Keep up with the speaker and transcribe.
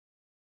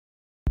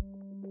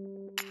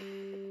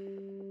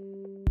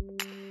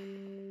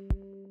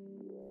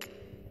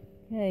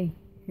Okay,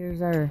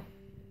 here's our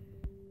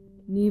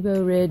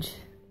Nebo Ridge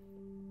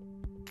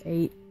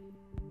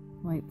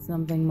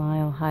 8-point-something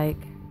mile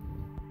hike.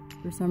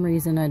 For some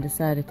reason I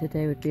decided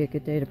today would be a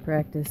good day to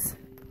practice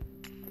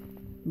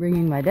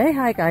bringing my day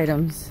hike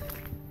items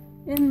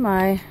in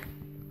my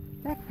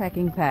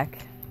backpacking pack.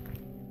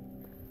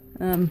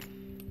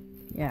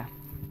 Yeah.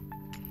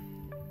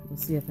 We'll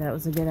see if that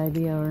was a good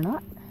idea or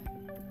not.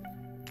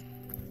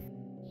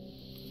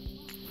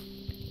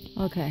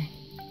 Okay,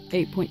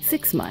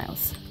 8.6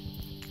 miles.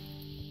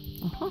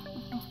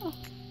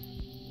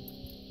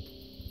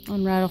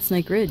 On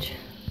Rattlesnake Ridge.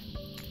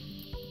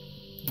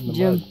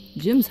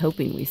 Jim's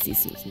hoping we see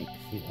some snakes.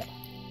 Yeah.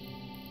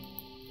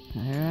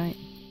 Alright.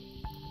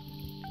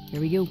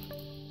 Here we go.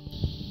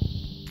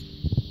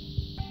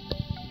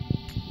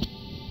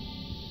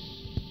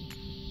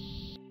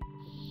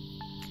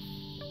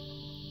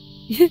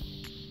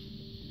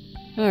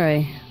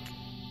 Alright.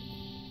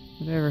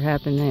 Whatever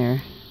happened there?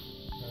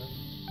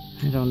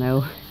 I don't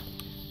know.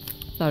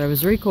 Thought I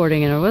was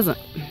recording and I wasn't.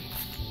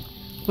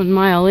 1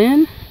 mile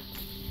in,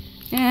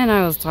 and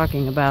I was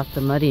talking about the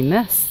muddy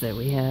mess that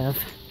we have.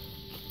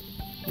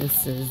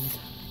 This is...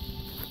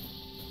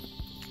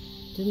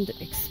 didn't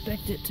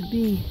expect it to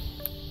be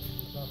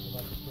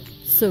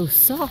so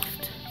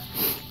soft.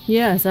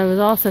 Yes, I was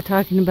also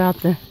talking about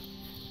the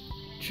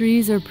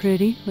trees are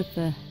pretty with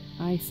the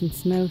ice and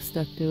snow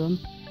stuck to them.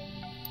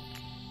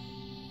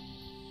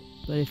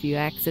 But if you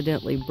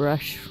accidentally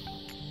brush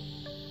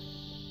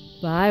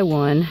by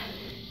one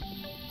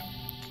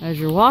as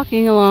you're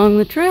walking along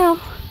the trail,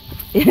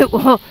 it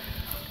will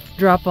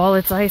drop all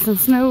its ice and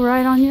snow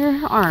right on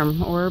your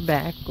arm or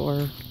back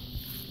or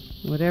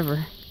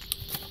whatever.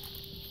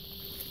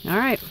 All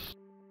right.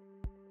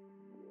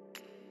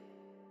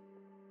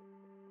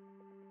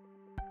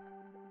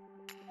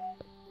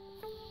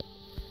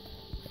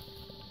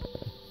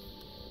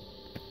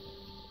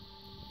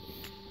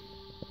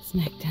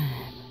 Snack time.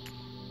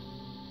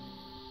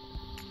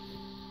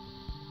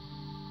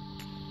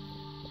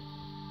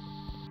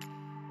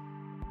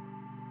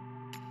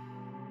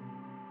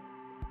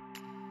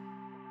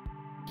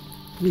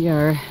 We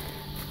are,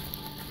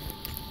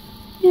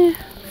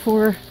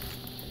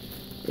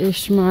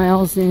 4-ish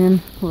miles in,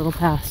 a little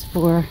past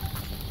 4.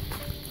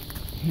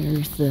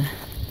 Here's the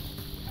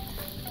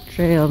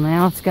trail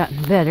now. It's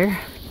gotten better.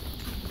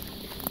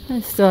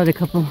 I still had a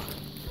couple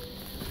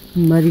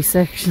muddy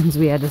sections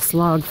we had to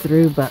slog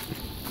through, but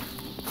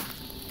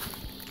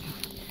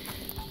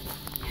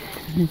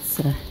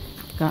it's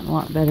gotten a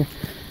lot better.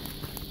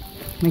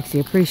 Makes you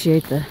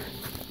appreciate the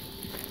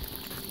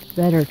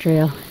better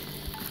trail.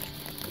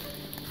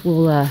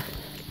 We'll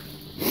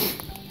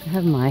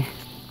have my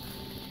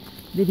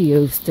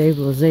video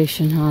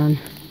stabilization on.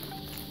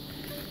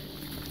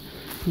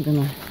 I'm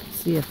gonna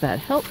see if that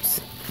helps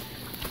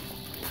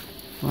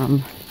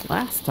from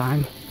last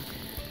time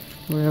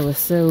where it was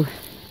so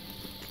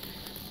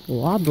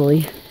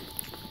wobbly.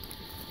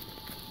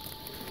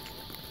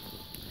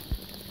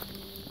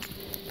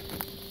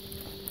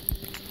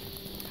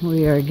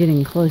 We are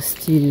getting close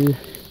to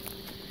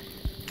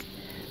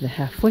the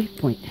halfway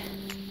point.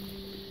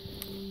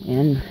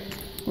 And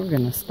we're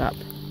gonna stop,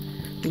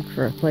 look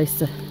for a place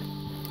to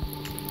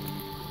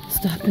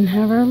stop and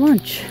have our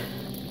lunch.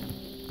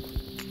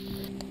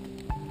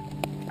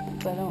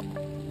 If I don't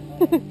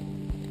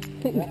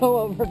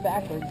go over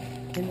backwards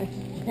in this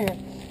chair,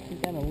 I'm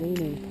kind of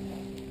leaning.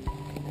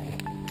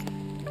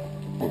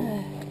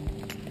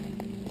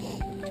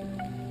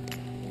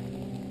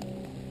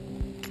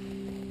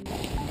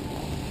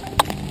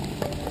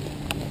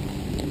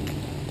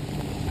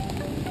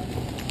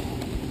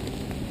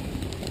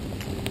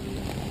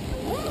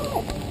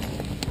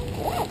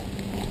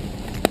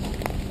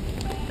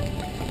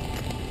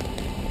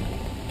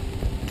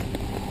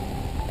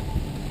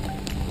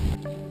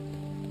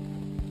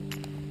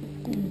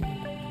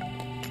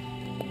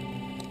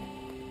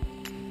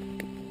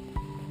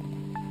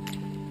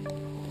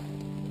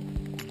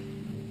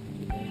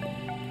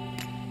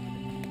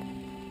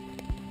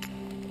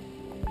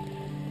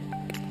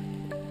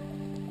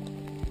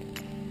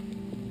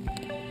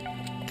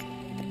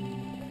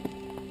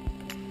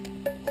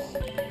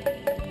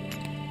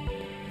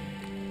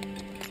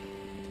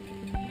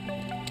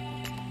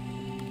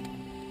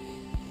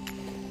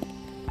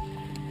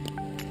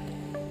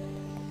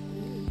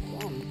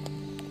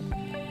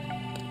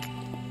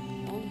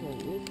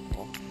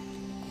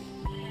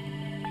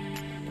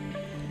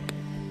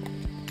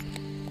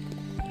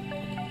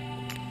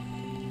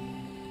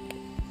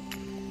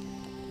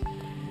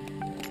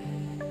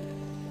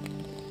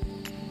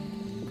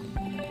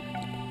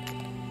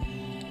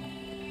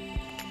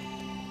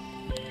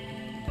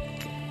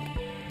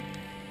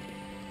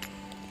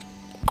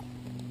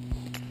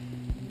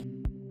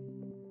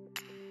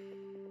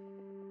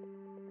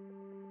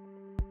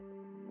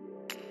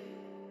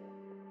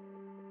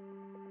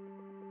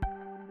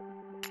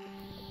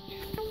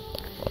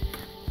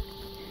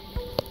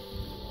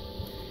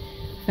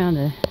 Found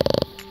a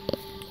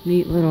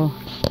neat little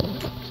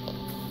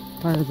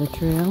part of the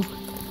trail.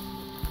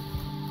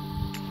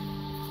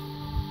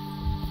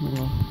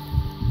 Little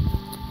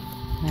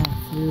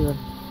through a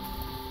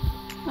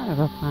kind of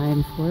a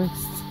pine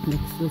forest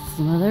mixed with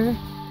some other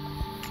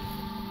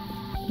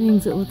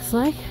things, it looks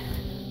like.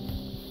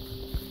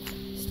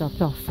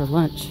 Stopped off for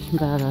lunch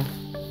about a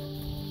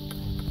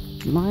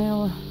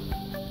mile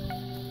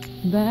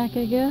back,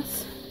 I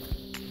guess.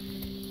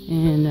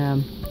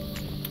 And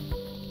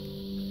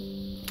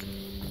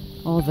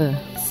all the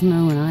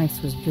snow and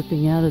ice was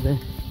dripping out of the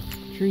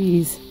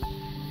trees.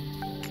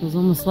 It was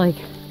almost like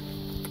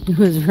it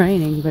was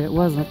raining, but it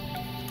wasn't.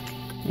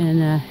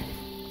 And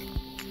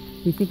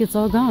we think it's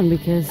all gone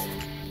because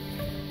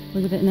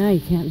look at it now.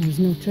 There's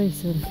no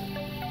trace of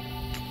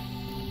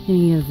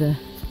any of the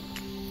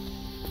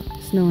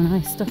snow and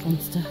ice stuck on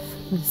stuff,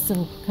 but it's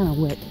still kind of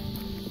wet.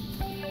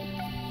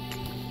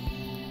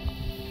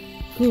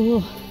 Cool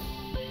little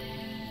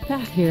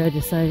path here I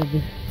decided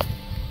to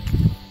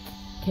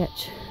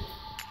catch.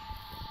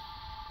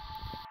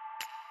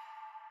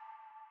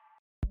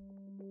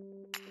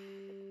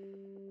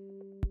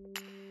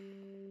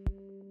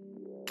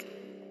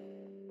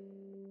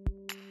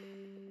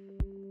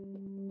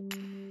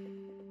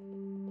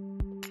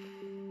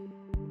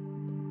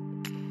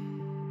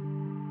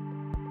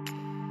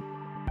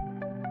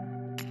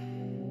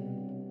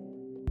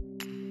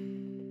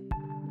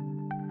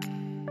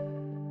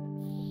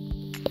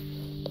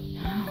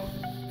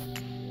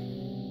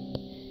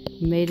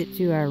 Made it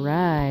to our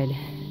ride.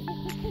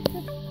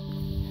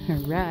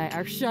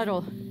 Our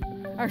shuttle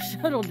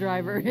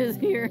driver is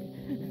here.